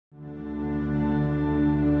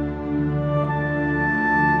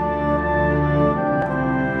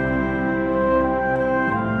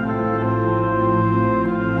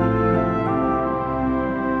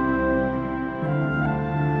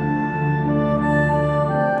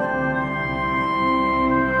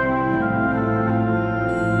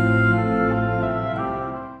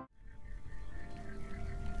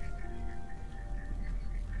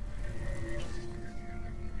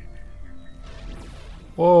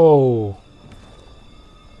Whoa.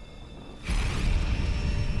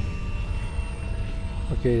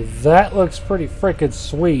 Okay, that looks pretty freaking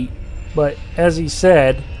sweet. But as he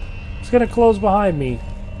said, it's going to close behind me.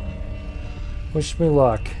 Wish me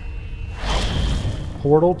luck.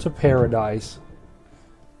 Portal to paradise.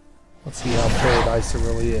 Let's see how paradise it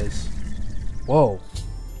really is. Whoa.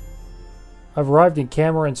 I've arrived in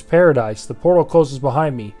Cameron's paradise. The portal closes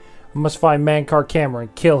behind me. I must find Mankar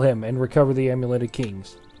Cameron, kill him, and recover the Amulet of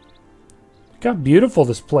Kings. Look how beautiful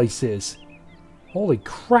this place is. Holy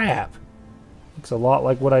crap. Looks a lot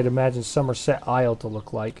like what I'd imagine Somerset Isle to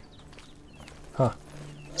look like. Huh.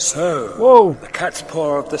 So, whoa. The cat's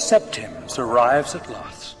paw of the Septims arrives at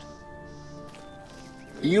last.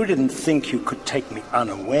 You didn't think you could take me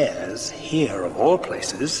unawares, here of all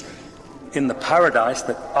places, in the paradise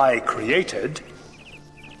that I created.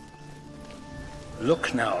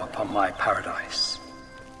 Look now upon my paradise.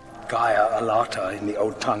 Gaia Alata in the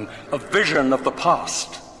old tongue, a vision of the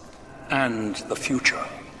past and the future.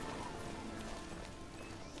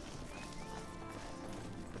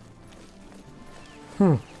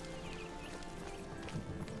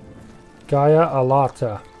 Gaia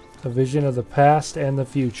Alata, a vision of the past and the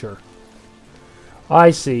future.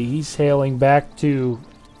 I see. He's hailing back to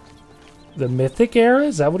the Mythic era?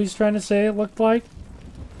 Is that what he's trying to say it looked like?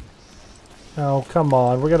 Oh, come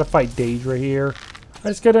on. We're going to fight Daedra here. I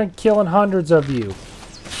just got done killing hundreds of you.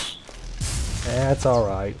 That's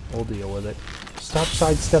alright. We'll deal with it. Stop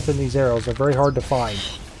sidestepping these arrows. They're very hard to find.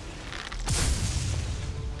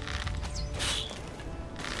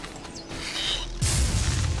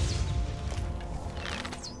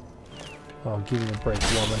 Oh, give me a break,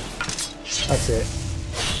 woman. That's it.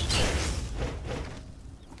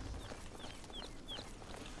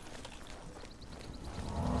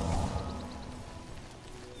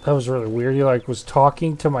 That was really weird. He like was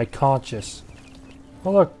talking to my conscious.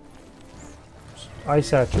 Oh look.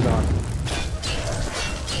 Ice Atronach.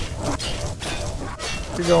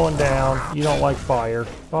 You're going down. You don't like fire.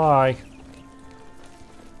 Bye.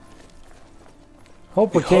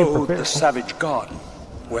 Hope we came Behold prepared. the savage garden,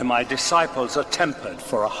 where my disciples are tempered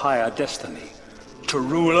for a higher destiny, to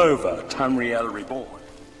rule over Tamriel Reborn.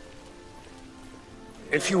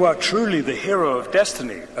 If you are truly the hero of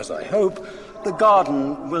destiny, as I hope, the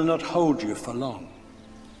garden will not hold you for long.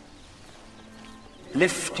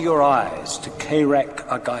 Lift your eyes to Kaerek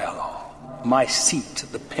Agaialor, my seat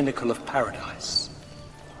at the pinnacle of paradise.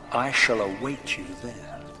 I shall await you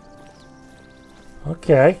there.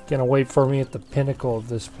 Okay, gonna wait for me at the pinnacle of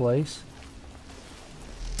this place.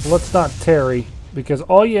 Let's not tarry, because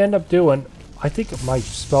all you end up doing, I think my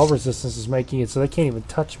spell resistance is making it so they can't even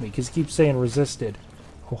touch me, because it keeps saying resisted.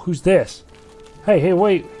 Oh, who's this? Hey,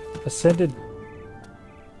 wait. Ascended.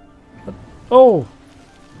 Oh!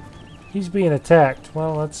 He's being attacked.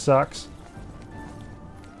 Well, that sucks.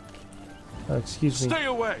 Excuse me. Stay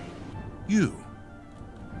away! You?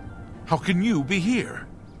 How can you be here?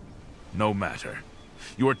 No matter.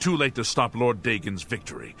 You are too late to stop Lord Dagon's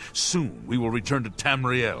victory. Soon we will return to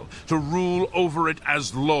Tamriel to rule over it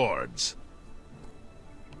as lords.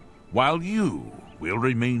 While you will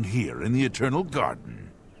remain here in the Eternal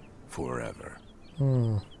Garden forever.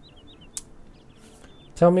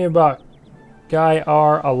 Tell me about Gaia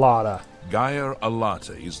Alata. Gaia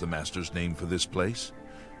Alata is the master's name for this place.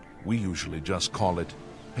 We usually just call it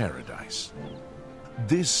Paradise.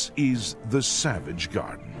 This is the Savage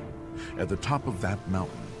Garden. At the top of that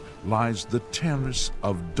mountain lies the Terrace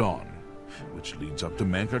of Dawn, which leads up to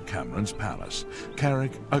Mankar Cameron's palace,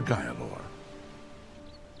 Kaerek Agaialor.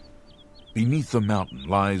 Beneath the mountain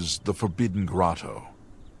lies the Forbidden Grotto,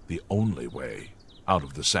 the only way out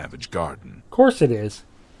of the Savage Garden. Of course it is.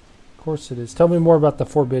 Of course it is. Tell me more about the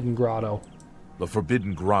Forbidden Grotto. The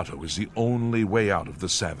Forbidden Grotto is the only way out of the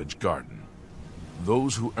Savage Garden.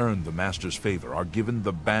 Those who earn the Master's favor are given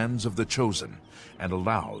the Bands of the Chosen and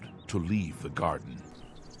allowed to leave the garden.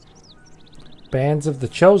 Bands of the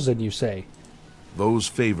Chosen, you say? Those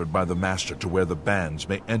favored by the Master to wear the bands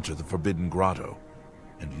may enter the Forbidden Grotto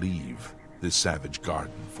and leave this Savage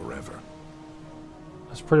Garden forever.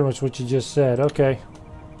 That's pretty much what you just said. Okay.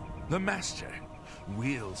 The Master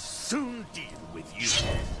will soon deal with you.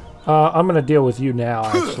 I'm going to deal with you now,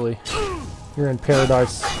 actually. You're in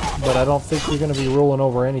paradise, but I don't think you're going to be ruling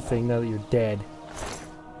over anything now that you're dead.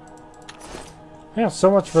 Yeah,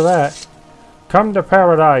 so much for that. Come to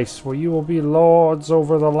paradise, where you will be lords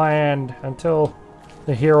over the land until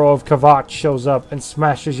the hero of Kavat shows up and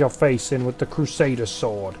smashes your face in with the Crusader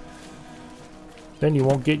sword. Then you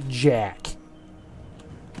won't get jack.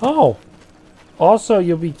 Oh! Also,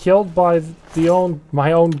 you'll be killed by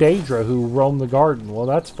my own Daedra, who roamed the garden. Well,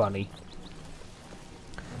 that's funny.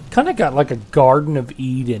 Kind of got like a Garden of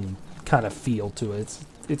Eden kind of feel to it.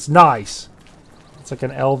 It's nice. It's like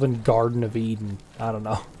an elven Garden of Eden. I don't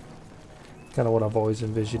know. Kind of what I've always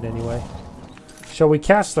envisioned anyway. Shall we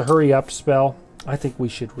cast the hurry up spell? I think we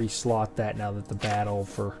should reslot that now that the battle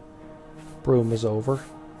for Broom is over.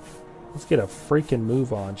 Let's get a freaking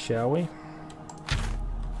move on, shall we?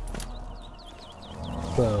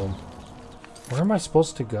 Boom. Where am I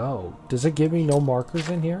supposed to go? Does it give me no markers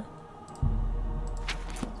in here?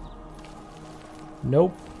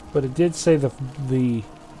 Nope. But it did say the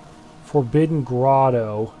Forbidden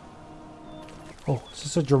Grotto. Oh, is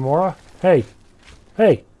this a Dremora? Hey!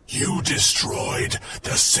 Hey! You destroyed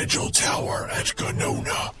the Sigil Tower at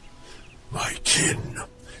Gonona. My kin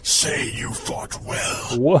say you fought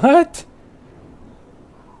well. What?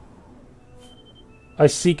 I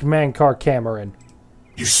seek Mankar Cameron.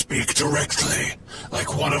 You speak directly,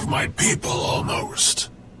 like one of my people almost.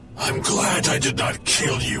 I'm glad I did not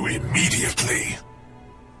kill you immediately.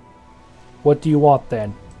 What do you want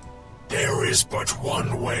then? There is but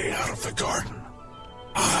one way out of the garden.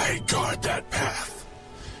 I guard that path.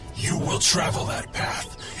 You will travel that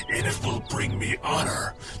path, and it will bring me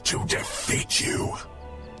honor to defeat you.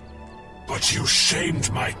 But you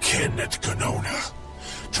shamed my kin at Gonona.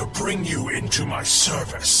 To bring you into my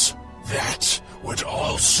service, that would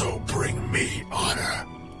also bring me honor.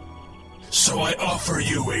 So I offer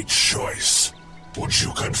you a choice. Would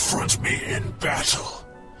you confront me in battle,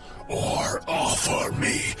 or offer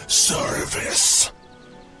me service?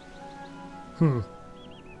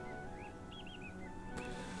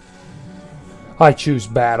 I choose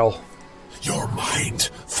battle. Your mind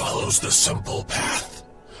follows the simple path,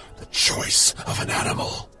 the choice of an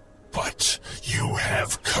animal. But you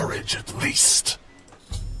have courage at least.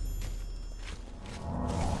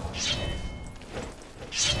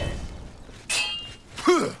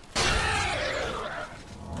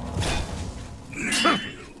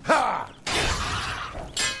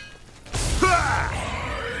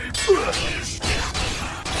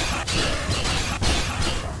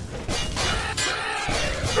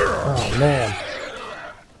 Oh man.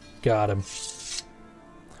 Got him.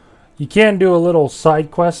 You can do a little side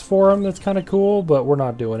quest for him that's kind of cool, but we're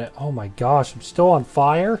not doing it. Oh my gosh, I'm still on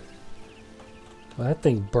fire? Well, that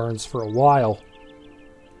thing burns for a while.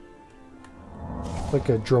 Like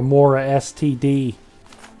a Dremora STD.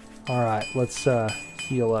 Alright, let's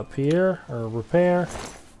heal up here, or repair.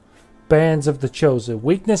 Bands of the Chosen.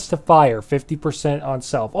 Weakness to fire, 50% on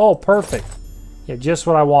self. Oh, perfect. Yeah, just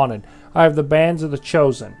what I wanted. I have the Bands of the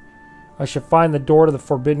Chosen. I should find the door to the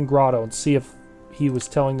Forbidden Grotto and see if he was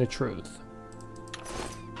telling the truth.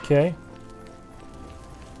 Okay.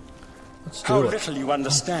 Let's do How it. little you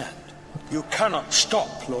understand. You cannot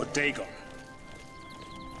stop Lord Dagon.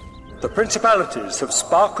 The principalities have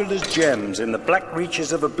sparkled as gems in the black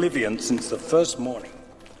reaches of Oblivion since the first morning.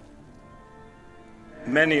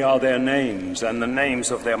 Many are their names and the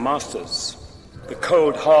names of their masters. The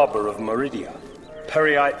cold harbor of Meridia,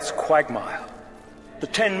 Periite's quagmire, the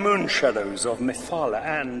 10 moon shadows of Mephala,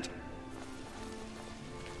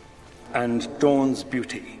 and Dawn's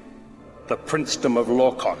beauty, the princedom of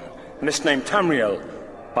Lorkon, misnamed Tamriel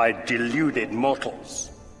by deluded mortals.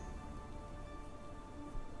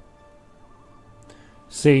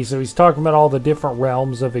 See, so he's talking about all the different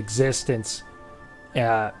realms of existence,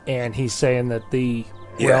 and he's saying that the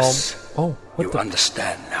Yes, realm... Oh, what you the...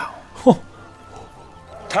 understand now.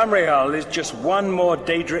 Tamriel is just one more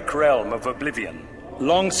Daedric realm of Oblivion,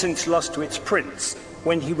 long since lost to its prince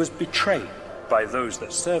when he was betrayed by those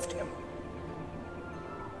that served him.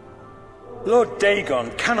 Lord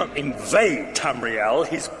Dagon cannot invade Tamriel,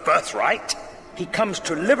 his birthright. He comes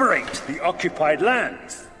to liberate the occupied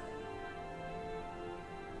lands.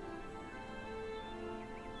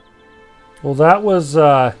 Well, that was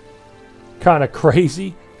kind of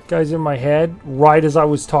crazy. Guy's in my head. Right as I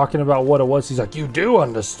was talking about what it was, he's like, you do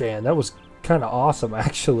understand. That was kind of awesome,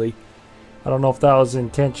 actually. I don't know if that was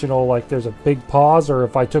intentional, like there's a big pause, or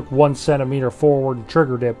if I took 1 centimeter forward and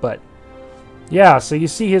triggered it, but yeah, so you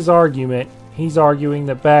see his argument. He's arguing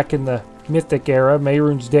that back in the Mythic era,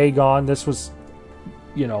 Mehrunes Dagon, this was,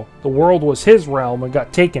 you know, the world was his realm and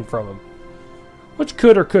got taken from him. Which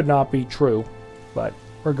could or could not be true, but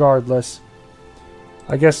regardless.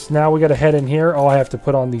 I guess now we gotta head in here. Oh, I have to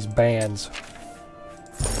put on these bands.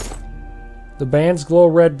 The bands glow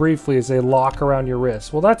red briefly as they lock around your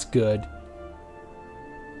wrists. Well, that's good.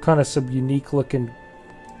 Kind of some unique looking...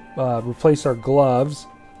 replace our gloves.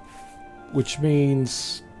 Which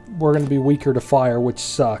means we're going to be weaker to fire, which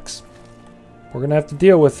sucks. We're going to have to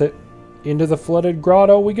deal with it. Into the flooded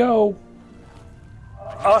grotto we go.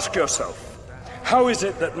 Ask yourself, How is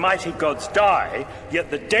it that mighty gods die,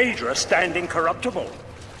 yet the Daedra stand incorruptible?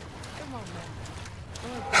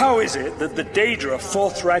 How is it that the Daedra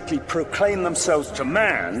forthrightly proclaim themselves to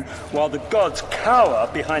man, while the gods cower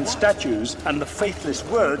behind statues and the faithless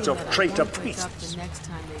words of traitor priests?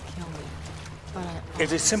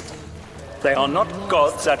 It is simple. They are not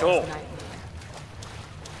gods at all.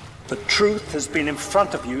 The truth has been in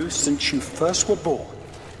front of you since you first were born.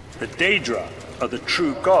 The Daedra are the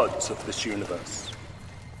true gods of this universe.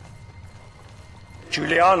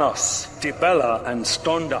 Julianos, Dibella, and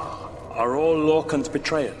Stondar are all Lorcan's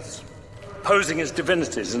betrayers, posing as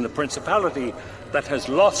divinities in the principality that has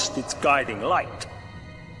lost its guiding light.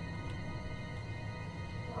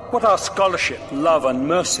 What are scholarship, love, and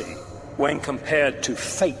mercy when compared to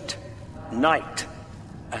fate, night,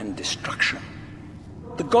 and destruction?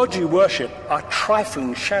 The gods you worship are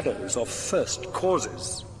trifling shadows of first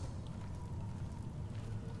causes.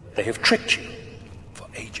 They have tricked you for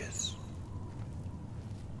ages.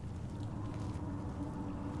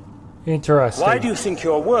 Interesting. Why do you think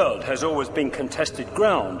your world has always been contested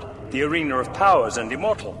ground, the arena of powers and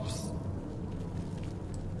immortals?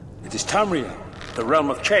 It is Tamriel, the realm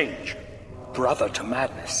of change, brother to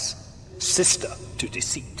madness, sister to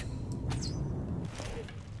deceit.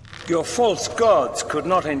 Your false gods could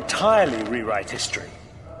not entirely rewrite history.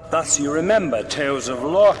 Thus you remember tales of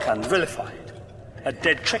Lorcan vilified, a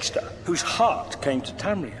dead trickster whose heart came to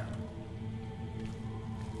Tamriel.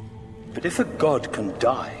 But if a god can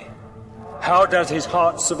die, how does his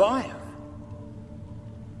heart survive?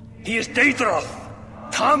 He is Daedroth,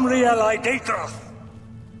 Tamriel I Daedroth.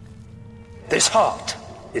 This heart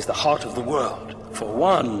is the heart of the world, for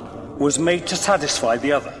one was made to satisfy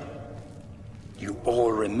the other. You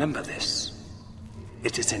all remember this.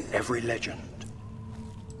 It is in every legend.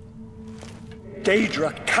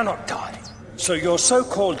 Daedra cannot die, so your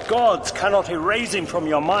so-called gods cannot erase him from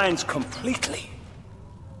your minds completely.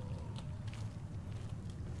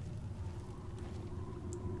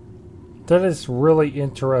 That is really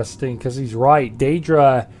interesting, because he's right.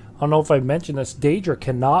 Daedra, I don't know if I mentioned this, Daedra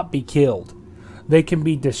cannot be killed. They can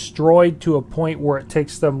be destroyed to a point where it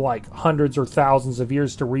takes them like hundreds or thousands of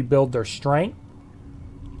years to rebuild their strength,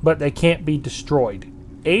 but they can't be destroyed.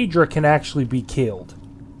 Daedra can actually be killed.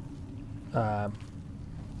 This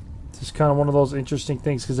is kind of one of those interesting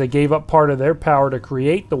things, because they gave up part of their power to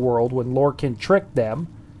create the world when Lorcan tricked them,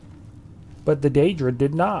 but the Daedra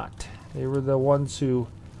did not. They were the ones who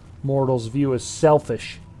mortals view as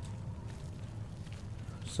selfish.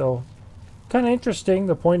 So, kind of interesting,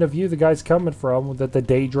 the point of view the guy's coming from, that the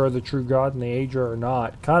Daedra are the true god and the Daedra are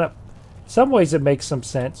not. Kind of, some ways it makes some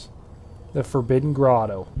sense. The Forbidden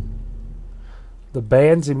Grotto. The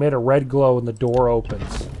bands emit a red glow and the door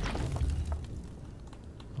opens.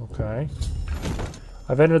 Okay.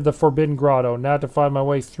 I've entered the Forbidden Grotto, now to find my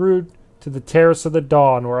way through to the Terrace of the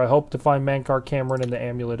Dawn, where I hope to find Mankar Cameron and the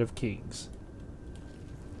Amulet of Kings.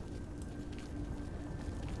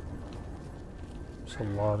 There's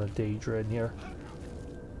a lot of Daedra in here.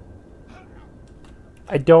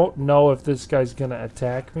 I don't know if this guy's gonna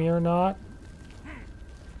attack me or not.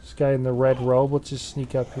 This guy in the red robe, let's just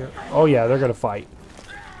sneak up here. Oh yeah, they're gonna fight.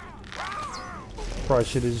 Probably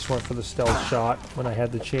should have just went for the stealth shot when I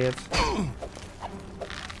had the chance.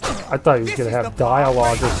 I thought he was gonna have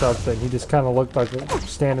dialogue or something. He just kind of looked like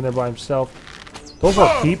standing there by himself. Those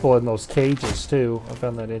are people in those cages too. I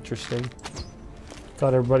found that interesting.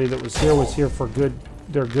 Thought everybody that was here for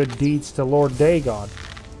their good deeds to Lord Dagon.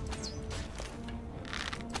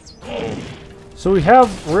 So we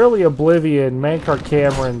have really Oblivion. Mankar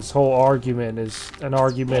Cameron's whole argument is an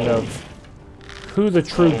argument of who the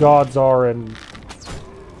true gods are and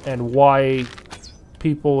why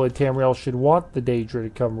people in Tamriel should want the Daedra to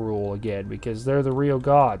come rule again, because they're the real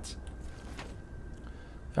gods.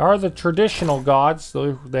 They are the traditional gods.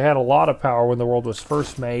 They had a lot of power when the world was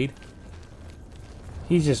first made.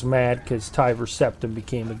 He's just mad because Tiber Septim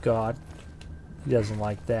became a god. He doesn't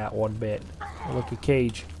like that one bit. Oh, look at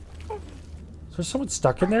Cage. Is there someone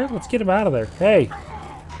stuck in there? Let's get him out of there. Hey!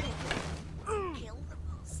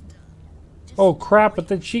 Oh crap, but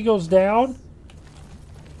then she goes down?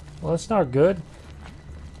 Well, that's not good.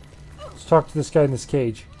 Let's talk to this guy in this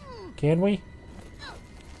cage. Can we?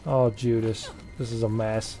 Oh, Judas. This is a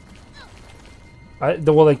mess.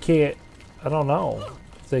 Well, they can't... I don't know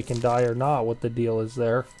if they can die or not, what the deal is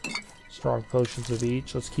there. Strong potions of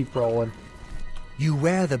each. Let's keep rolling. You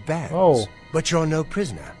wear the bands, Oh. but you're no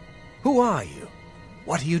prisoner. Who are you?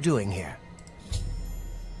 What are you doing here?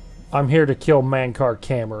 I'm here to kill Mankar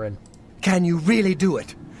Cameron. Can you really do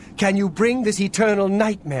it? Can you bring this eternal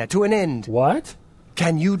nightmare to an end? What?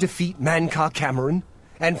 Can you defeat Mankar Cameron?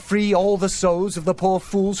 and free all the souls of the poor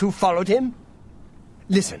fools who followed him?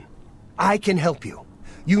 Listen, I can help you.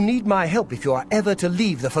 You need my help if you are ever to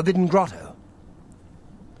leave the Forbidden Grotto.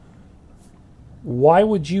 Why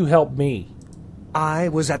would you help me? I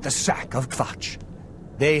was at the sack of Kvatch.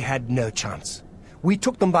 They had no chance. We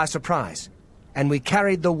took them by surprise, and we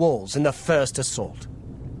carried the walls in the first assault.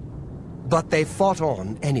 But they fought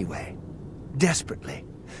on anyway, desperately.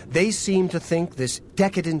 They seemed to think this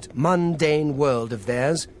decadent, mundane world of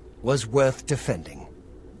theirs was worth defending.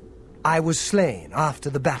 I was slain after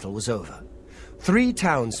the battle was over. 3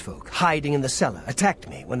 townsfolk hiding in the cellar attacked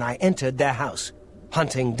me when I entered their house,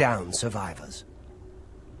 hunting down survivors.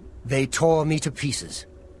 They tore me to pieces,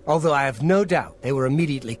 although I have no doubt they were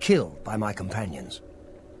immediately killed by my companions.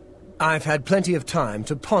 I've had plenty of time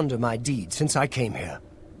to ponder my deeds since I came here.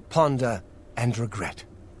 Ponder and regret.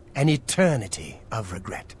 An eternity of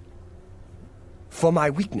regret. For my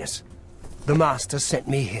weakness, the Master sent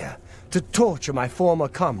me here to torture my former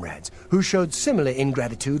comrades who showed similar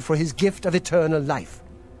ingratitude for his gift of eternal life.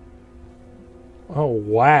 Oh,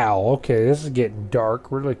 wow. Okay, this is getting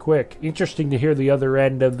dark really quick. Interesting to hear the other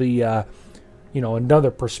end of the,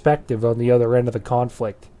 another perspective on the other end of the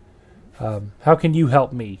conflict. How can you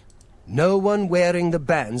help me? No one wearing the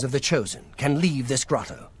bands of the Chosen can leave this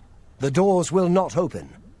grotto. The doors will not open,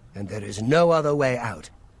 and there is no other way out.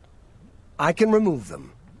 I can remove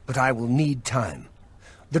them, but I will need time.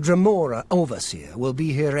 The Dremora Overseer will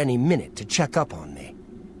be here any minute to check up on me.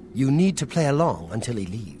 You need to play along until he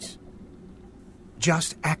leaves.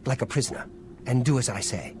 Just act like a prisoner, and do as I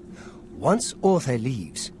say. Once Orthe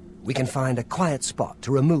leaves, we can find a quiet spot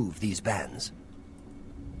to remove these bands.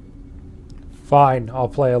 Fine, I'll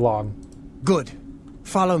play along. Good.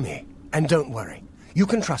 Follow me, and don't worry. You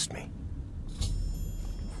can trust me.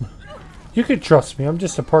 You can trust me, I'm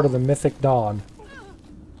just a part of the Mythic Dawn.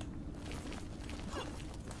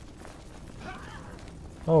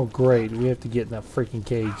 Oh great, we have to get in that freaking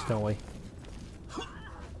cage, don't we?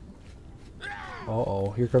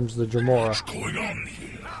 Uh-oh, here comes the Dremora. What's going on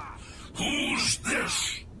here? Who's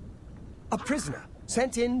this? A prisoner,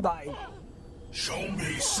 sent in by... Show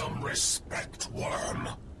me some respect, worm.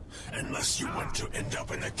 Unless you want to end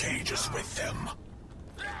up in the cages with them.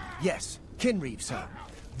 Yes, Kinreeve, sir.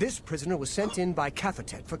 This prisoner was sent in by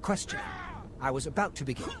Cathertet for questioning. I was about to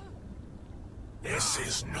begin. This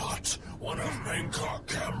is not one of Menkar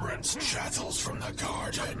Cameron's chattels from the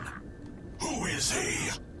garden. Who is he?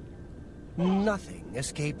 Nothing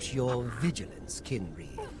escapes your vigilance,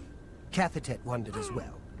 Kinreeve. Cathertet wondered as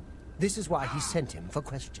well. This is why he sent him for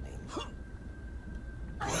questioning.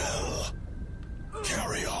 Well,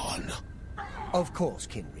 carry on. Of course,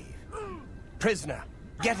 Kinreeve. Prisoner,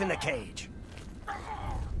 get in the cage.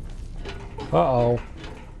 Uh-oh.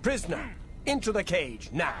 Prisoner, into the cage,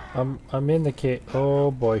 now. I'm in the cage.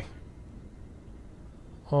 Oh, boy.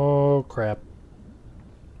 Oh, crap.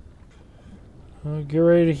 Get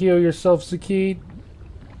ready to heal yourself, Zahkiin.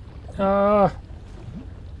 Oh,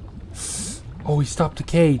 he stopped the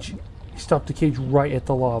cage. He stopped the cage right at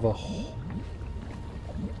the lava.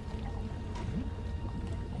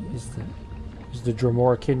 Is the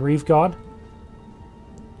Dremora Kinreeve gone?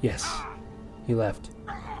 Yes. He left.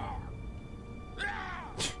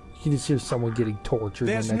 You can just hear someone getting tortured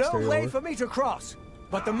There's in the next no area way over. for me to cross,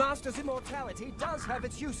 but the Master's immortality does have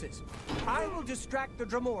its uses. I will distract the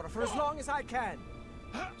Dremora for as long as I can.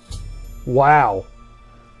 Wow.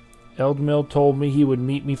 Eldmil told me he would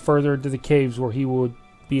meet me further into the caves where he would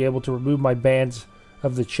be able to remove my bands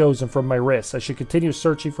of the Chosen from my wrists. I should continue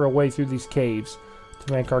searching for a way through these caves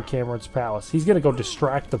to Menkar Cameron's palace. He's going to go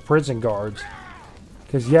distract the prison guards.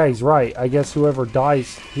 Because, yeah, he's right. I guess whoever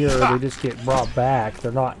dies here, they just get brought back.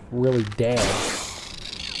 They're not really dead.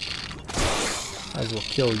 Might as well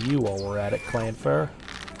kill you while we're at it, Clanfair.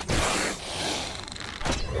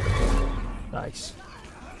 Nice.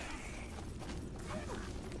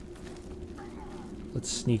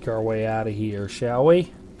 Let's sneak our way out of here, shall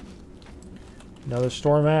we? Another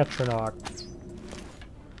Storm Atronach.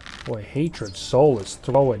 Boy, Hatred Soul is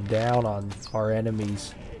throwing down on our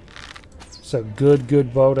enemies. It's a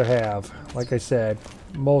good bow to have. Like I said,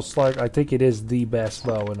 I think it is the best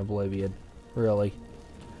bow in Oblivion. Really.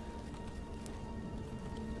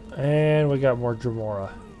 And we got more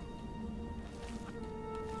Dremora.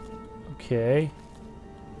 Okay.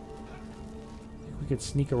 Think we could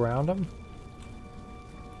sneak around them?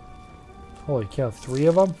 Holy cow, 3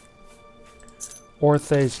 of them?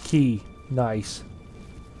 Orthe's key. Nice.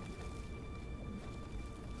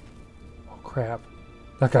 Oh crap.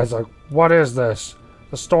 That guy's like, what is this?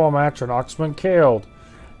 The Storm Atronach's been killed.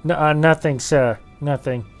 Nothing, sir.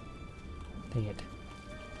 Nothing. Dang it.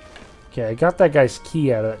 Okay, I got that guy's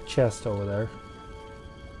key out of that chest over there.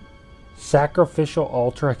 Sacrificial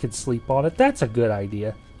altar, I could sleep on it. That's a good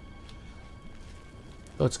idea.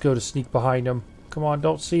 Let's go to sneak behind him. Come on,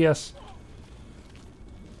 don't see us.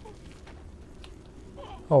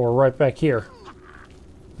 Oh, we're right back here.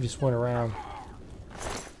 We just went around.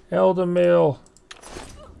 Elder Mill.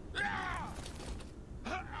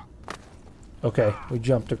 Okay, we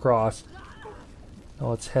jumped across. Now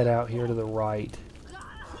let's head out here to the right.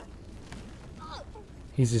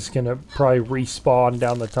 He's just gonna probably respawn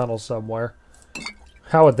down the tunnel somewhere.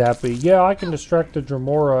 How would that be? Yeah, I can distract the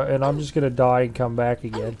Dremora and I'm just gonna die and come back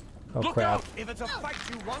again. Oh crap. If it's a fight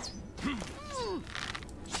you want.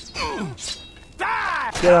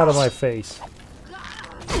 Get out of my face.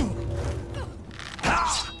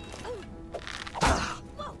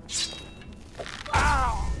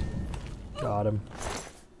 Got him.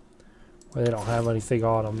 Well, they don't have anything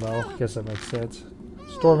on them though. Guess that makes sense.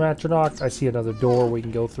 Storm Atronach. I see another door we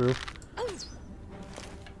can go through.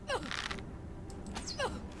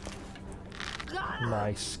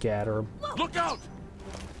 Nice, scatter him. Look out!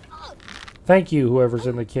 Thank you, whoever's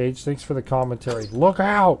in the cage. Thanks for the commentary. Look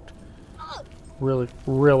out! Really,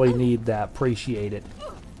 really need that. Appreciate it.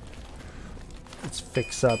 Let's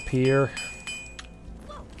fix up here.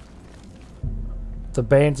 The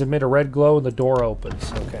bands emit a red glow and the door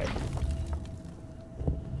opens. Okay.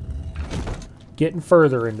 Getting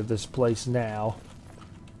further into this place now.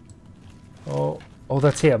 Oh,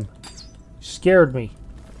 that's him. Scared me.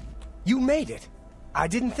 You made it. I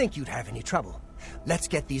didn't think you'd have any trouble. Let's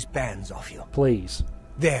get these bands off you. Please.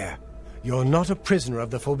 There. You're not a prisoner of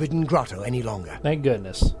the Forbidden Grotto any longer. Thank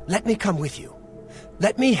goodness. Let me come with you.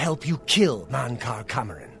 Let me help you kill Mankar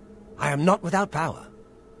Cameron. I am not without power.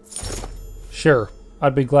 Sure.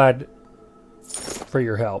 I'd be glad for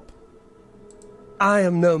your help. I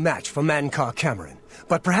am no match for Mankar Cameron,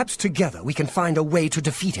 but perhaps together we can find a way to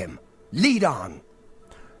defeat him. Lead on.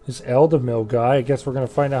 This Elder Mill guy, I guess we're going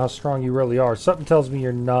to find out how strong you really are. Something tells me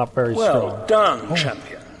you're not very strong. Well done,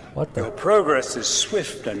 champion. What the? Your progress is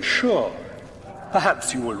swift and sure.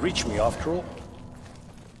 Perhaps you will reach me after all.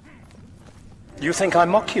 You think I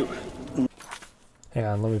mock you? Hang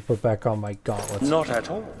on, let me put back on my gauntlets. Not at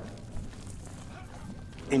all.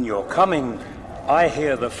 In your coming, I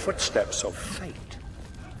hear the footsteps of fate.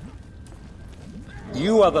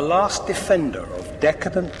 You are the last defender of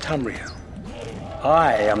decadent Tamriel.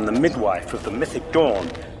 I am the midwife of the mythic dawn,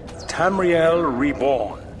 Tamriel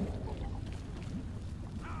reborn.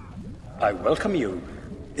 I welcome you,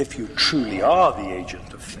 if you truly are the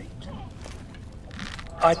agent of fate.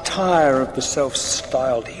 I tire of the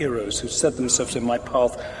self-styled heroes who set themselves in my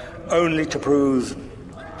path only to prove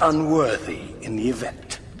unworthy in the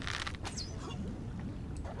event.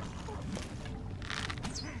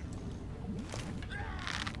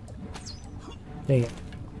 Dang it.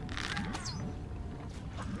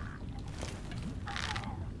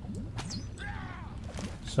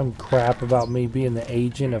 Some crap about me being the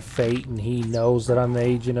agent of fate, and he knows that I'm the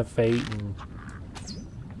agent of fate and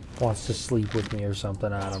wants to sleep with me or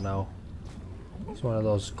something. I don't know. He's one of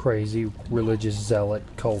those crazy religious zealot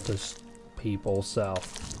cultist people, so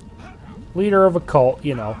leader of a cult,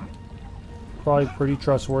 you know. Probably a pretty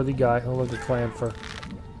trustworthy guy. Oh, look at Clanfer.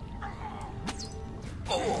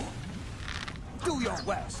 Do your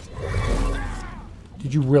worst.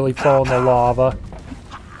 Did you really fall in the lava?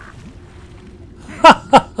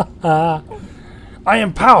 I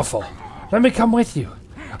am powerful. Let me come with you.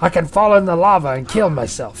 I can fall in the lava and kill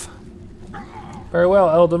myself. Very well,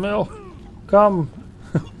 Elder Mill. Come.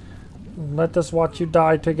 Let us watch you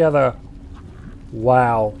die together.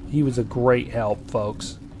 Wow, he was a great help,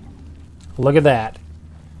 folks. Look at that.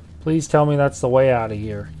 Please tell me that's the way out of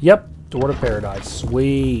here. Yep, door to paradise.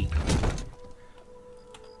 Sweet.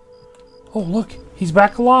 Oh, look, he's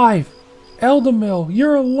back alive. Elder Mill,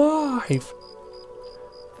 you're alive.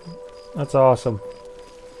 That's awesome.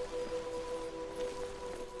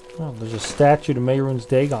 Oh, there's a statue to Mehrunes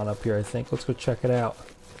Dagon up here, I think. Let's go check it out.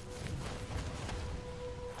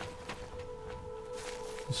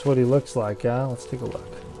 This is what he looks like, huh? Let's take a look.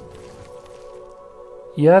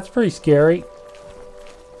 Yeah, that's pretty scary.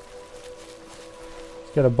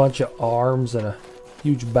 He's got a bunch of arms and a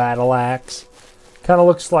huge battle axe. Kind of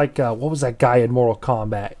looks like, what was that guy in Mortal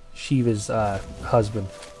Kombat? Shiva's husband.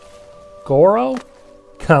 Goro?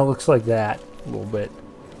 Kind of looks like that a little bit.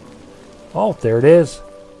 Oh, there it is.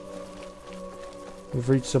 We've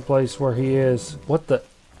reached the place where he is. What the?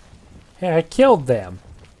 Hey, I killed them.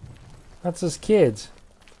 That's his kids.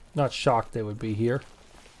 Not shocked they would be here.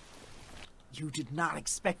 You did not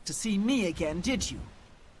expect to see me again, did you?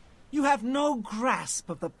 You have no grasp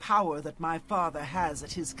of the power that my father has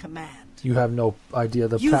at his command. You have no idea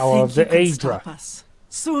the You power think of the you can Aedra. stop us?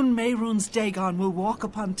 Soon Mehrunes Dagon will walk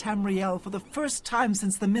upon Tamriel for the first time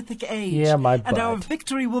since the Mythic Age. Yeah, my and our butt.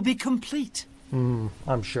 victory will be complete.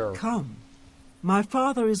 I'm sure. Come. My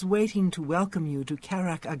father is waiting to welcome you to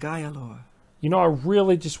Karak Agayalor. You know, I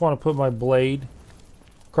really just want to put my blade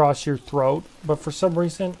across your throat, but for some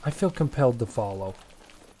reason, I feel compelled to follow.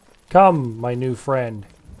 Come, my new friend.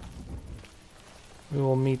 We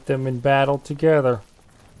will meet them in battle together.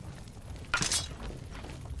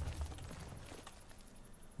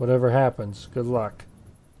 Whatever happens, good luck.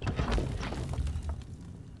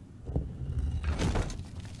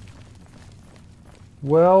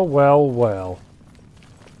 Well, well, well.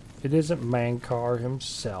 It isn't Mankar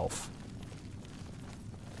himself.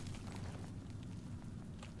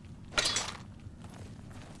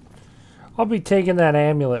 I'll be taking that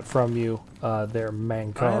amulet from you, there,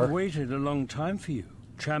 Mankar. I have waited a long time for you,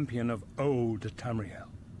 champion of old Tamriel.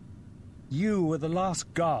 You were the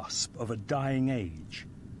last gasp of a dying age.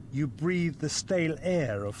 You breathed the stale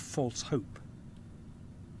air of false hope.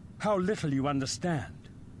 How little you understand.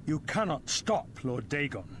 You cannot stop Lord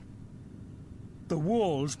Dagon. The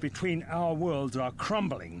walls between our worlds are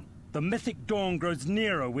crumbling. The mythic dawn grows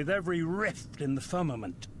nearer with every rift in the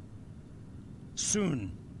firmament.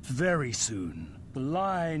 Soon, very soon, the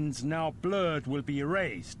lines now blurred will be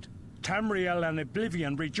erased. Tamriel and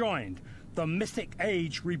Oblivion rejoined, the mythic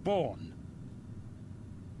age reborn.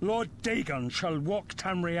 Lord Dagon shall walk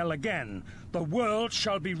Tamriel again. The world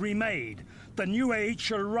shall be remade. The new age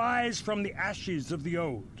shall rise from the ashes of the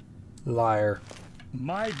old. Liar.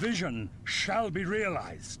 My vision shall be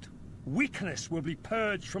realized. Weakness will be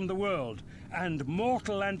purged from the world, and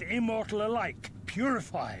mortal and immortal alike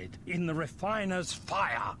purified in the refiner's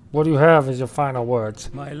fire. What do you have as your final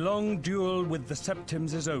words? My long duel with the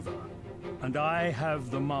Septims is over, and I have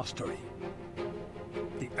the mastery.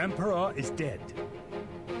 The Emperor is dead.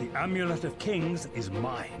 The Amulet of Kings is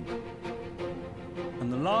mine.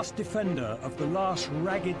 And the last defender of the last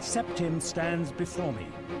ragged Septim stands before me,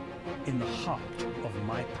 in the heart of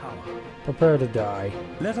my power. Prepare to die.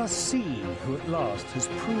 Let us see who at last has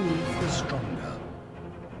proved the stronger.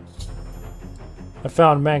 I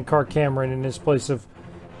found Mankar Cameron in his place of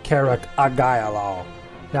Karak Agayalor.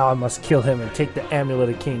 Now I must kill him and take the Amulet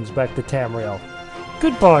of Kings back to Tamriel.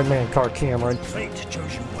 Goodbye, Mankar Cameron. Fate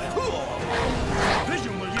chose you well.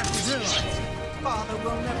 Vision will yet be realized. Father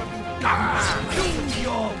will never be Do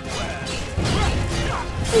your worst.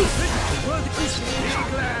 The world is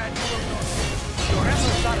glad you will not. Your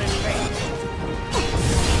efforts are in vain.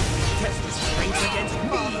 Test his strength against me.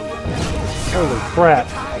 Holy crap.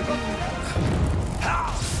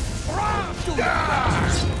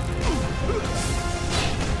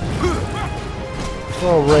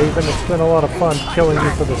 Well, Raven, it's been a lot of fun killing you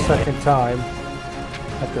for the second time.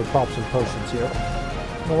 After I pop some potions here.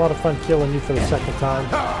 Been a lot of fun killing you for the second time.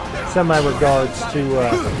 Send my regards to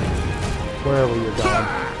wherever you're going.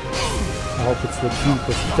 I hope it's the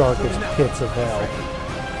deepest, darkest pits of hell.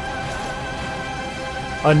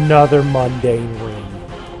 Another mundane ring.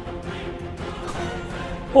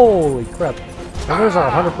 Holy crap. Well, there's our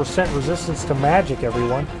 100% resistance to magic,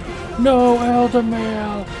 everyone. No,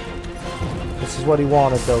 Eldermail! This is what he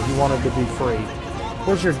wanted, though. He wanted to be free.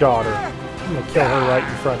 Where's your daughter? I'm gonna kill her right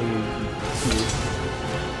in front of you, you.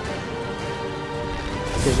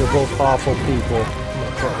 Because they're both awful people. I'm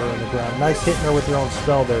gonna put her in the ground. Nice hitting her with your own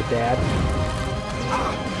spell there, Dad.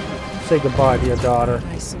 Say goodbye to your daughter.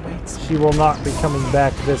 She will not be coming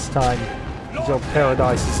back this time until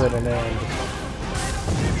paradise is at an end.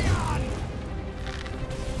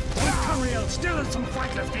 Still has some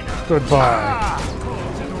fight left in her. Goodbye.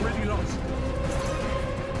 Cause is already lost.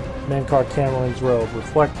 Mankar Cameron's robe.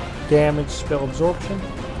 Reflect damage, spell absorption.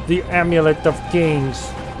 The Amulet of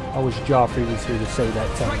Kings. I wish Joffrey was here to say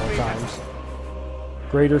that 10 more times.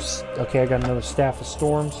 Greater... Okay, I got another Staff of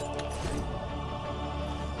Storms.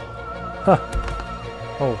 Huh.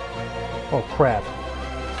 Oh, crap.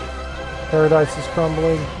 Paradise is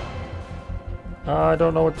crumbling. I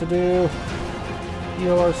don't know what to do.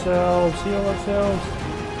 Heal ourselves, heal ourselves.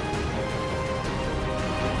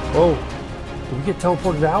 Whoa. Did we get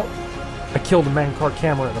teleported out? I killed Mankar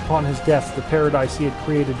Cameron. Upon his death, the paradise he had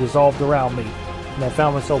created dissolved around me, and I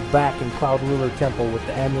found myself back in Cloud Ruler Temple with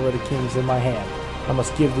the Amulet of Kings in my hand. I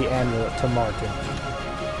must give the amulet to Martin.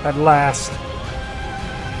 At last,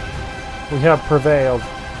 we have prevailed.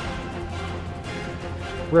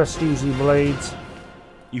 Rest easy, Blades.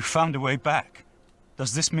 You found a way back.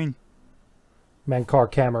 Does this mean... Mankar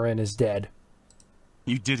Cameron is dead.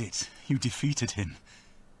 You did it. You defeated him.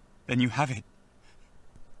 Then you have it.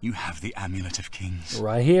 You have the Amulet of Kings.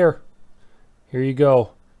 Right here. Here you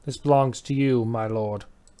go. This belongs to you, my lord.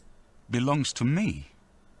 Belongs to me?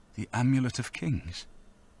 The Amulet of Kings?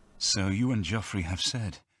 So you and Joffrey have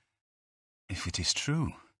said. If it is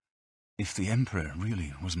true, if the Emperor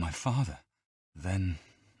really was my father, then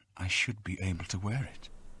I should be able to wear it.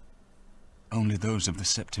 Only those of the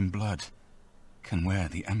Septim blood can wear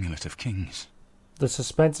the Amulet of Kings. The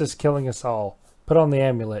suspense is killing us all. Put on the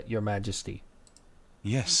amulet, your majesty.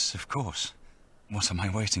 Yes, of course. What am I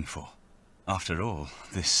waiting for? After all,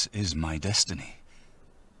 this is my destiny.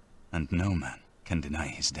 And no man can deny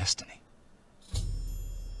his destiny.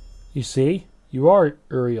 You see? You are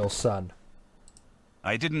Uriel's son.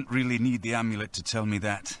 I didn't really need the amulet to tell me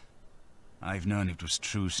that. I've known it was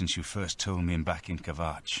true since you first told me back in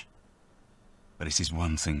Kvatch. But it is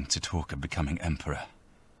one thing to talk of becoming Emperor,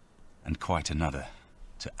 and quite another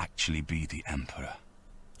to actually be the Emperor.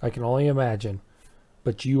 I can only imagine.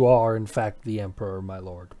 But you are, in fact, the Emperor, my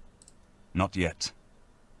lord. Not yet.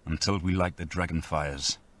 Until we light the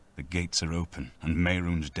Dragonfires, the gates are open, and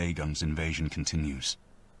Mehrunes Dagon's invasion continues.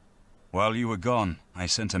 While you were gone, I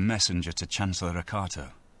sent a messenger to Chancellor Akato.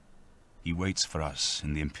 He waits for us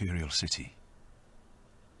in the Imperial City.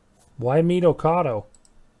 Why meet Okato?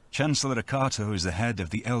 Chancellor Akato is the head of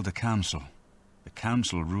the Elder Council. The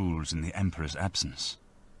Council rules in the Emperor's absence.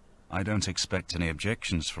 I don't expect any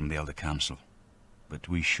objections from the Elder Council, but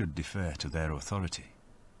we should defer to their authority.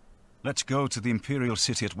 Let's go to the Imperial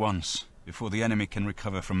City at once, before the enemy can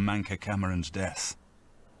recover from Manca Cameron's death.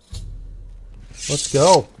 Let's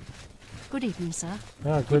go. Good evening, sir.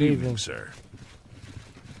 Ah, good evening, sir.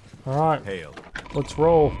 Alright, Hail. let's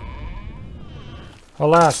roll.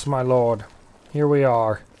 Alas, my lord, here we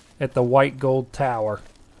are, at the White Gold Tower.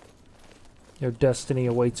 Your destiny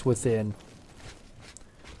awaits within.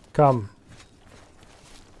 Come.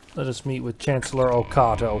 Let us meet with Chancellor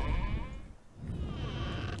Okato.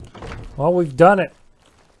 Well, we've done it.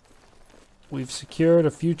 We've secured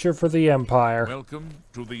a future for the Empire. Welcome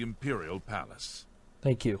to the Imperial Palace.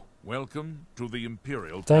 Thank you. Welcome to the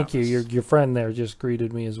Imperial Thank Palace. you. Your friend there just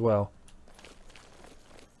greeted me as well.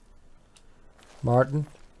 Martin?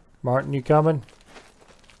 Martin, you coming?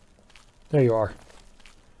 There you are.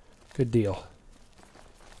 Good deal.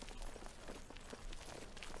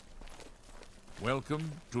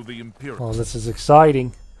 Welcome to the Imperial. Oh, this is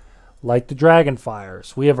exciting. Light the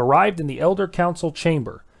Dragonfires. We have arrived in the Elder Council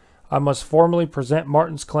chamber. I must formally present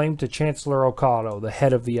Martin's claim to Chancellor Okato, the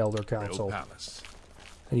head of the Elder Council. Palace.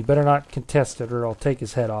 And he better not contest it or I'll take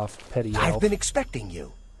his head off, petty elf. I've been expecting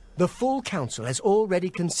you. The full council has already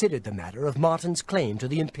considered the matter of Martin's claim to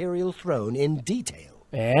the imperial throne in detail.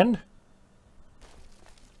 And?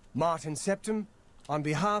 Martin Septim, on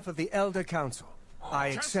behalf of the Elder Council, I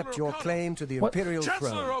accept your claim to the imperial Chancellor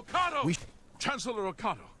throne. Okato! Chancellor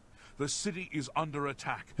Okato! The city is under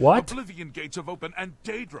attack. What? Oblivion gates have opened and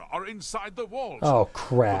Daedra are inside the walls. Oh,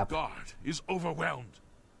 crap. The guard is overwhelmed.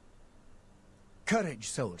 Courage,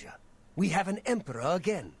 soldier. We have an emperor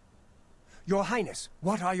again. Your Highness,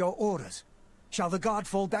 what are your orders? Shall the guard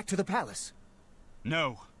fall back to the palace?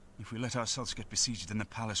 No. If we let ourselves get besieged in the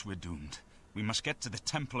palace, we're doomed. We must get to the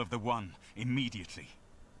Temple of the One immediately.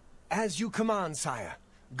 As you command, sire.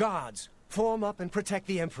 Guards, form up and protect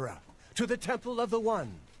the emperor. To the Temple of the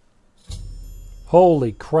One.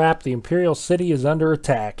 Holy crap, the Imperial City is under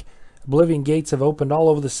attack. Oblivion gates have opened all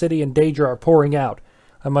over the city and Daedra are pouring out.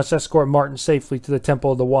 I must escort Martin safely to the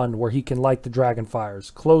Temple of the One, where he can light the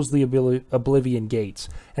Dragonfires, close the Oblivion gates,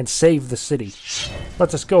 and save the city.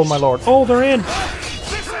 Let us go, my lord. Oh, they're in!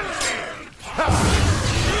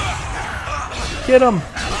 Get him!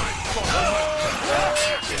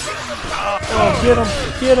 Oh, get him!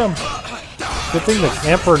 Get him! Good thing the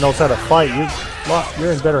Emperor knows how to fight.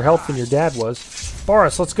 You're in better health than your dad was.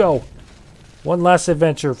 Boris, let's go. One last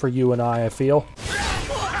adventure for you and I feel.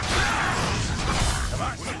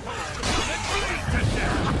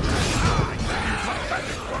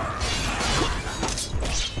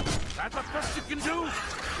 That's the best you can do.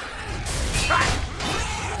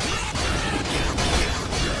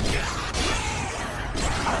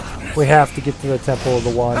 We have to get to the Temple of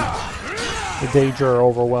the One. The Daedra are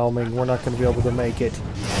overwhelming. We're not going to be able to make it.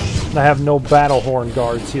 And I have no battle horn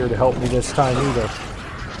guards here to help me this time either.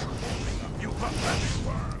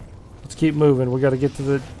 Let's keep moving. We got to get to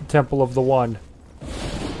the Temple of the One.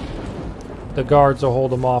 The guards will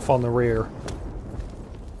hold them off on the rear.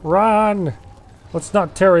 Run! Let's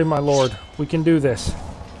not tarry, my lord. We can do this.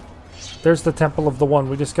 There's the Temple of the One.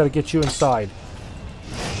 We just got to get you inside.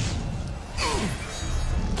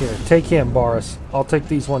 Here, take him, Boris. I'll take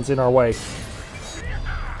these ones in our way.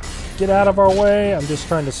 Get out of our way. I'm just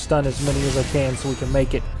trying to stun as many as I can so we can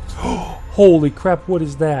make it. Holy crap, what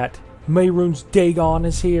is that? Mehrunes Dagon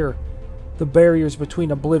is here. The barriers between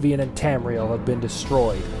Oblivion and Tamriel have been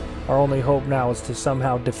destroyed. Our only hope now is to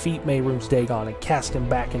somehow defeat Mehrunes Dagon and cast him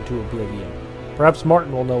back into Oblivion. Perhaps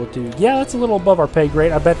Martin will know what to do. Yeah, that's a little above our pay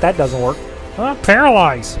grade. I bet that doesn't work.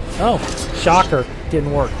 Paralyze! Oh, shocker.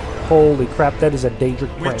 Didn't work. Holy crap, that is a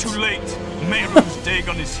Daedric Prince. We're too late. Mehrunes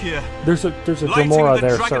Dagon is here. There's a Dremora there, sir. Lighting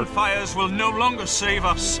the dragon fires will no longer save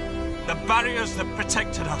us. The barriers that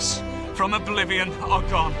protected us from Oblivion are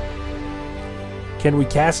gone. Can we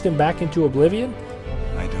cast him back into Oblivion?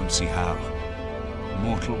 I don't see how.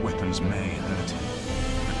 Mortal weapons may hurt him,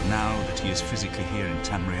 but now that he is physically here in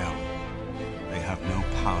Tamriel, they have no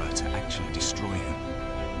power to actually destroy him.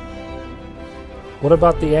 What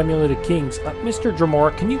about the Amulet of Kings? Mr.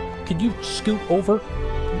 Dremora, can you scoot over?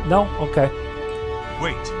 No? Okay.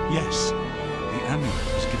 Wait, yes. The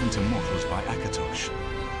amulet was given to mortals by Akatosh.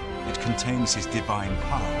 It contains his divine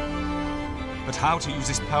power. But how to use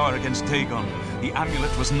this power against Dagon? The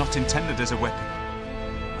amulet was not intended as a weapon.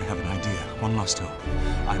 I have an idea. One last hope.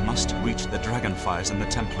 I must reach the dragonfires in the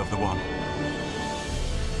Temple of the One.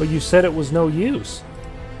 But you said it was no use.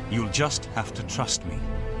 You'll just have to trust me.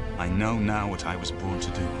 I know now what I was born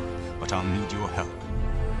to do, but I'll need your help.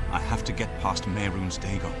 I have to get past Mehrunes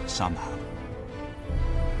Dagon somehow.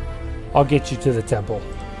 I'll get you to the temple.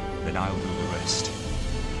 Then I'll do the rest.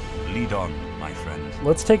 Lead on, my friend.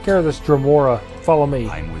 Let's take care of this Dremora. Follow me.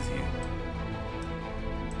 I'm with you.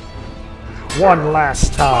 One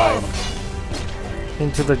last time.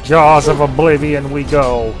 Into the jaws of Oblivion we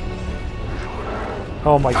go.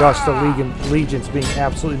 Oh my gosh, the Legion's being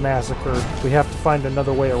absolutely massacred. We have to find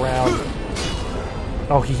another way around.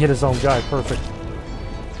 Oh, he hit his own guy. Perfect.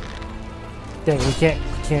 Dang, we can't.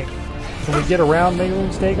 Can we get around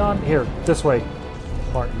Mehrunes Dagon? Here, this way.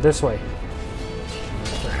 Martin, this way.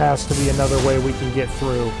 There has to be another way we can get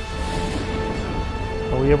through.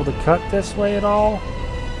 Are we able to cut this way at all?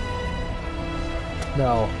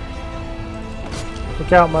 No.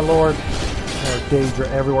 Look out, my lord. There's danger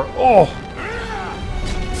everywhere. Oh!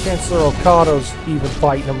 Chancellor Okado's even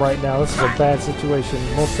fighting him right now. This is a bad situation.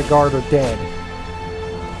 Most of the guard are dead.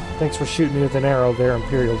 Thanks for shooting me with an arrow there,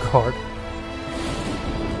 Imperial Guard.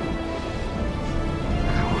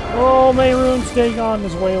 Oh, Mehrunes Dagon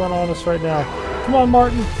is wailing on us right now. Come on,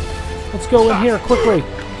 Martin. Let's go in here quickly.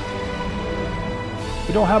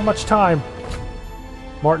 We don't have much time.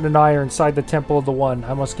 Martin and I are inside the Temple of the One.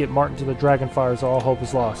 I must get Martin to the Dragonfires or all hope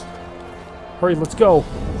is lost. Hurry, let's go.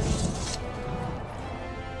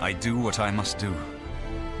 I do what I must do.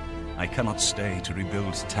 I cannot stay to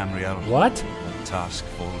rebuild Tamriel. What? The task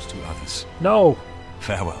falls to others. No.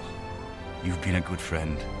 Farewell. You've been a good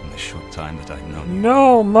friend in the short time that I've known you.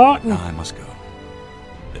 No, Martin! Now I must go.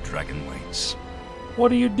 The dragon waits.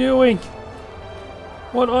 What are you doing?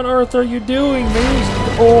 What on earth are you doing,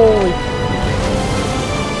 man? Holy...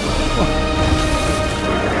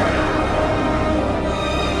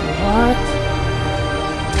 What?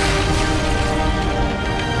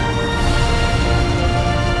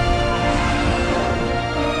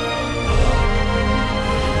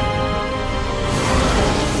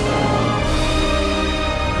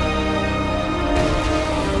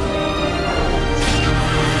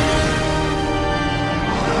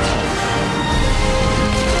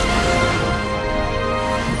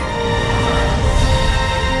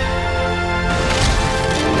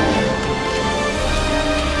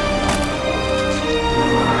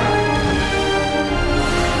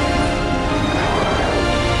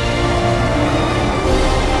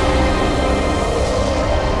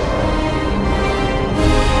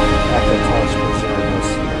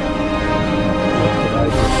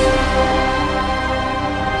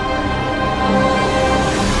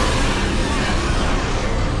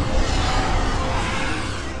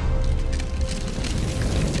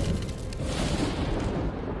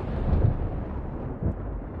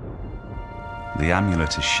 The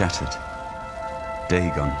amulet is shattered.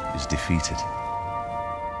 Dagon is defeated.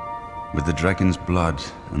 With the dragon's blood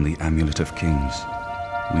and the amulet of kings,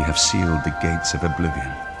 we have sealed the gates of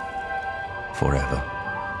Oblivion forever.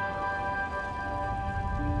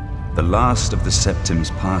 The last of the Septims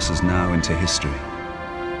passes now into history.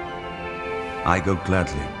 I go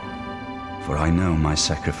gladly, for I know my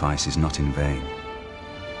sacrifice is not in vain.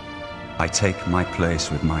 I take my place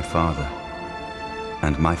with my father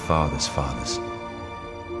and my father's fathers.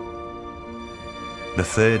 The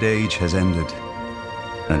third age has ended,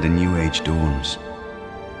 and a new age dawns.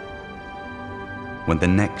 When the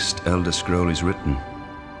next Elder Scroll is written,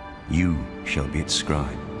 you shall be its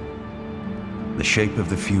scribe. The shape of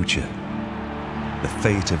the future the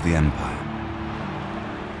fate of the Empire.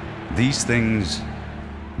 These things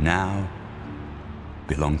now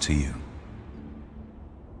belong to you.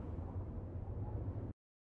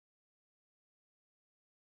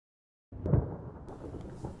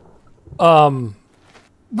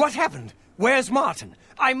 What happened? Where's Martin?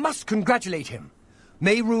 I must congratulate him.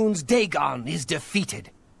 Mehrunes Dagon is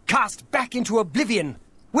defeated. Cast back into Oblivion.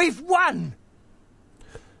 We've won!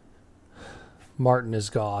 Martin is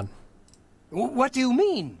gone. What do you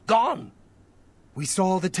mean, gone? We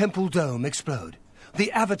saw the temple dome explode.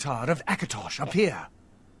 The avatar of Akatosh appear.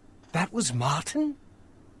 That was Martin?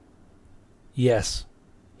 Yes.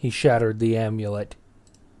 He shattered the amulet.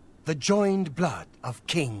 The joined blood of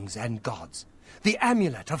kings and gods. The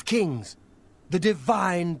amulet of kings. The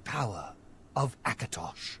divine power of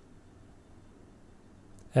Akatosh.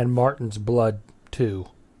 And Martin's blood, too.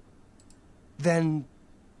 Then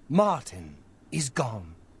Martin is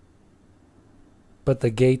gone. But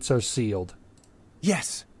the gates are sealed.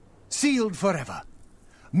 Yes, sealed forever.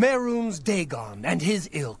 Mehrunes Dagon and his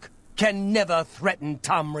ilk can never threaten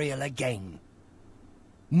Tamriel again.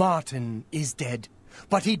 Martin is dead,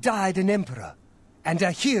 but he died an emperor and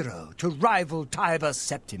a hero to rival Tiber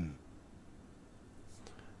Septim.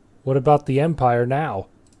 What about the Empire now?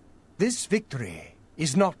 This victory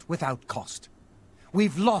is not without cost.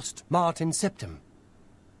 We've lost Martin Septim.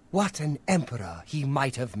 What an emperor he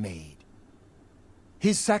might have made.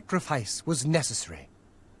 His sacrifice was necessary,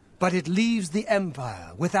 but it leaves the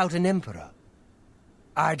Empire without an emperor.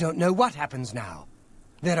 I don't know what happens now.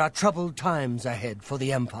 There are troubled times ahead for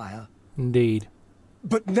the Empire. Indeed.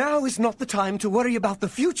 But now is not the time to worry about the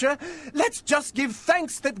future. Let's just give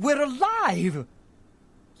thanks that we're alive.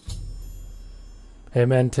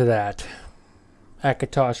 Amen to that.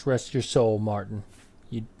 Akatosh, rest your soul, Martin.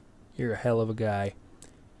 You're a hell of a guy.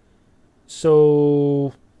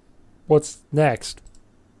 So, what's next?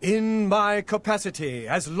 In my capacity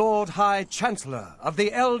as Lord High Chancellor of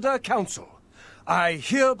the Elder Council, I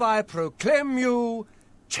hereby proclaim you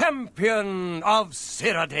Champion of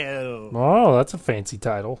Cyrodiil. Oh, that's a fancy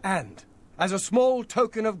title. And, as a small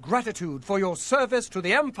token of gratitude for your service to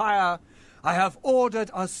the Empire, I have ordered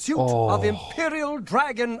a suit of Imperial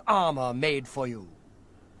Dragon armor made for you.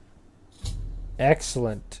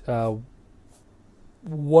 Excellent.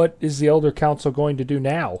 What is the Elder Council going to do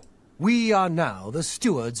now? We are now the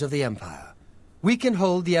stewards of the Empire. We can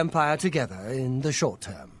hold the Empire together in the short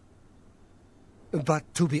term.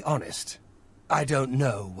 But to be honest, I don't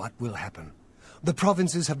know what will happen. The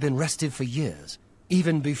provinces have been restive for years,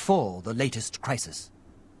 even before the latest crisis.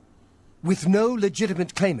 With no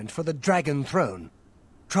legitimate claimant for the Dragon Throne,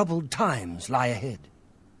 troubled times lie ahead.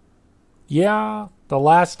 Yeah, the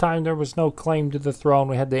last time there was no claim to the throne,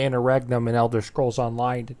 we had the Interregnum in Elder Scrolls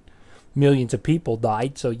Online. Millions of people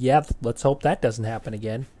died, so yeah, let's hope that doesn't happen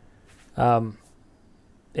again.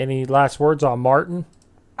 Any last words on Martin?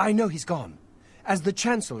 I know he's gone. As the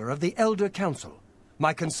Chancellor of the Elder Council,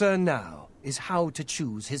 my concern now is how to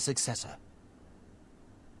choose his successor.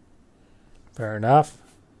 Fair enough.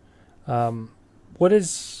 What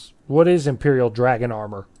is Imperial Dragon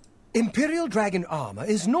armor? Imperial Dragon armor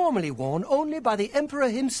is normally worn only by the Emperor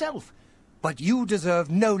himself, but you deserve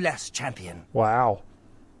no less, champion. Wow.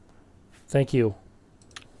 Thank you.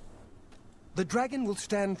 The dragon will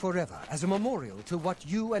stand forever as a memorial to what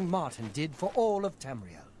you and Martin did for all of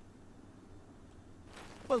Tamriel.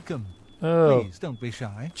 Welcome. Oh, please don't be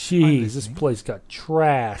shy. Jeez, this place got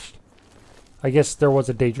trashed. I guess there was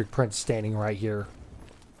a Daedric Prince standing right here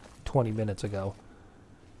 20 minutes ago.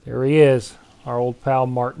 There he is, our old pal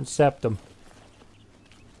Martin Septim.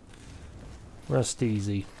 Rest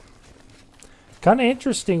easy. Kind of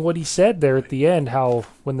interesting what he said there at the end, how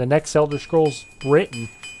when the next Elder Scrolls written,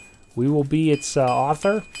 we will be its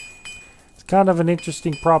author. It's kind of an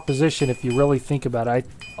interesting proposition if you really think about it.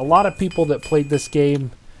 A lot of people that played this game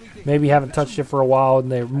maybe haven't touched it for a while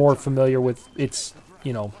and they're more familiar with its,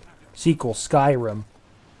 sequel, Skyrim.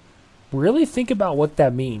 Really think about what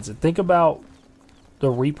that means and think about the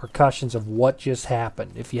repercussions of what just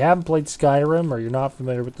happened. If you haven't played Skyrim or you're not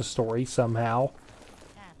familiar with the story somehow,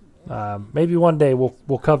 maybe one day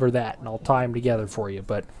we'll cover that and I'll tie them together for you.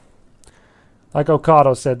 But like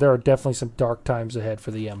Okado said, there are definitely some dark times ahead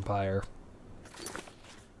for the Empire.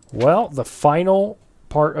 Well, the final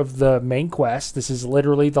part of the main quest. This is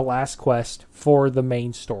literally the last quest for the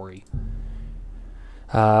main story.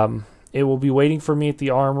 It will be waiting for me at the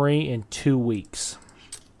armory in 2 weeks.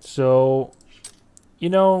 So,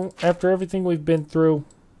 after everything we've been through,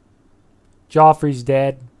 Joffrey's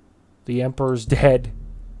dead. The Emperor's dead.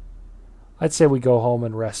 I'd say we go home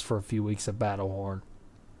and rest for a few weeks at Battlehorn.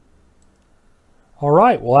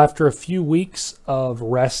 Alright, well after a few weeks of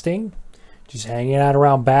resting, just hanging out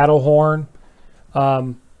around Battlehorn,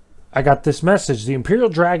 I got this message. The Imperial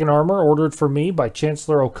Dragon armor ordered for me by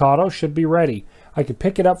Chancellor Okado should be ready. I could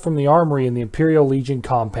pick it up from the armory in the Imperial Legion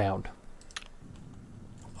compound.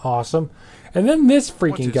 Awesome. And then this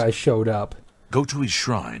freaking guy showed up. Go to his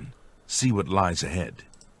shrine. See what lies ahead.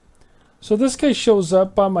 So this guy shows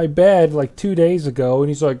up by my bed like 2 days ago, and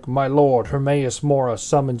he's like, "My lord, Hermaeus Mora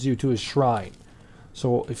summons you to his shrine."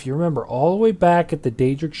 So if you remember all the way back at the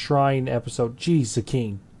Daedric Shrine episode, geez,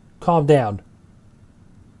 Zahkiin, calm down.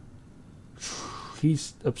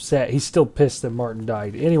 He's upset. He's still pissed that Martin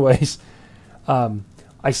died. Anyways,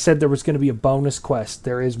 I said there was going to be a bonus quest.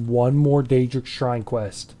 There is one more Daedric Shrine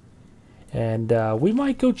quest. And we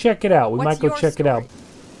might go check it out. We might go check it out.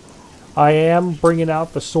 I am bringing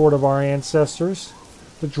out the Sword of our Ancestors.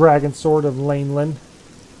 The Dragon Sword of Laneland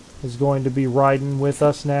is going to be riding with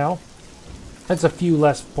us now. That's a few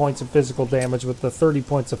less points of physical damage with the 30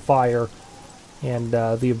 points of fire. And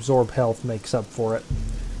the Absorb Health makes up for it.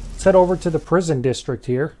 Let's head over to the prison district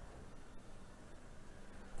here.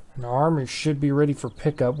 And our armor should be ready for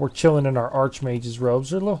pickup. We're chilling in our Archmage's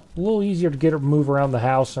robes. They're a little easier to get or move around the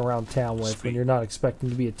house and around town with when you're not expecting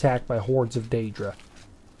to be attacked by hordes of Daedra.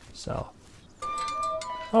 So.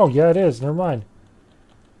 Oh, yeah, it is. Never mind.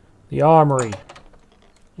 The armory.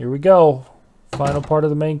 Here we go. Final part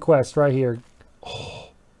of the main quest right here. Oh,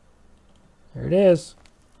 there it is.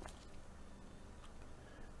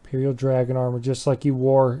 Imperial Dragon armor, just like you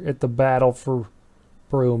wore at the battle for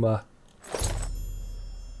Bruma.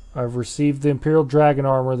 I've received the Imperial Dragon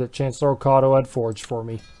armor that Chancellor Okado had forged for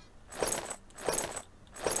me.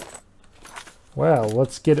 Well,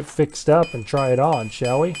 let's get it fixed up and try it on,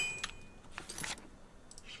 shall we?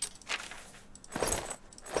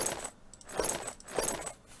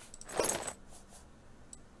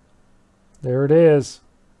 There it is.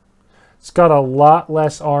 It's got a lot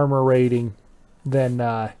less armor rating than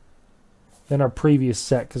our previous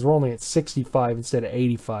set, because we're only at 65 instead of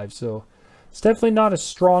 85, so it's definitely not as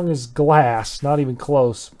strong as glass, not even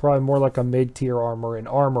close. Probably more like a mid-tier armor in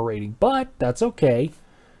armor rating, but that's okay.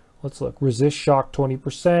 Let's look. Resist shock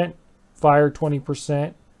 20%, fire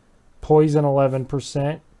 20%, poison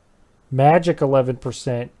 11%, magic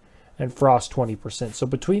 11%, and frost 20%. So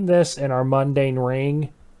between this and our mundane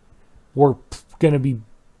ring, we're going to be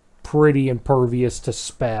pretty impervious to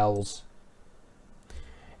spells.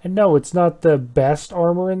 And no, it's not the best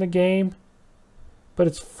armor in the game, but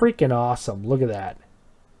it's freaking awesome. Look at that.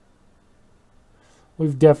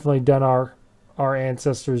 We've definitely done our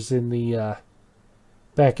ancestors in the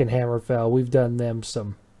back in Hammerfell. We've done them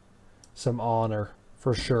some honor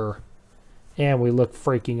for sure. And we look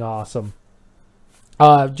freaking awesome.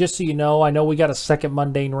 Just so you know, I know we got a second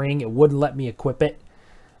mundane ring. It wouldn't let me equip it.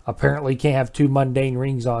 Apparently you can't have two mundane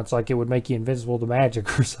rings on. It's like it would make you invisible to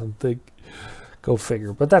magic or something. Go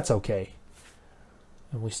figure. But that's okay.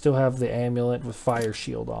 And we still have the amulet with fire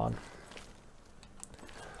shield on.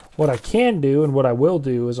 What I can do and what I will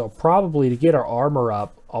do is I'll probably, to get our armor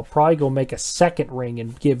up, I'll probably go make a second ring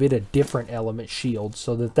and give it a different element shield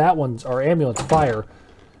so that that one's, our amulet's fire.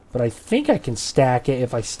 But I think I can stack it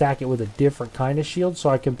if I stack it with a different kind of shield. So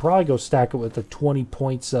I can probably go stack it with the 20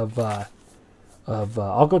 points of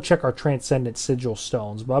I'll go check our Transcendent Sigil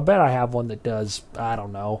stones. But I bet I have one that does, I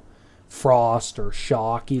don't know, frost or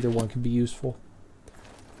shock. Either one can be useful.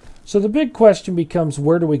 So the big question becomes,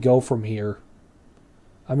 where do we go from here?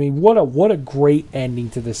 I mean, what a great ending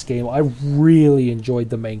to this game. I really enjoyed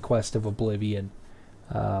the main quest of Oblivion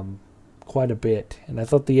quite a bit. And I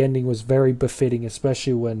thought the ending was very befitting,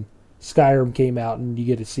 especially when Skyrim came out and you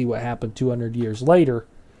get to see what happened 200 years later.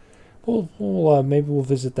 Maybe we'll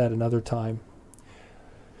visit that another time.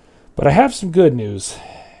 But I have some good news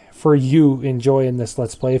for you enjoying this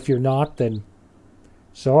Let's Play. If you're not, then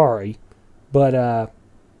sorry. But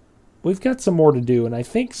we've got some more to do, and I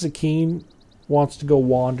think Zahkiin wants to go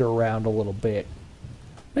wander around a little bit.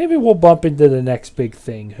 Maybe we'll bump into the next big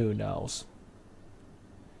thing, who knows.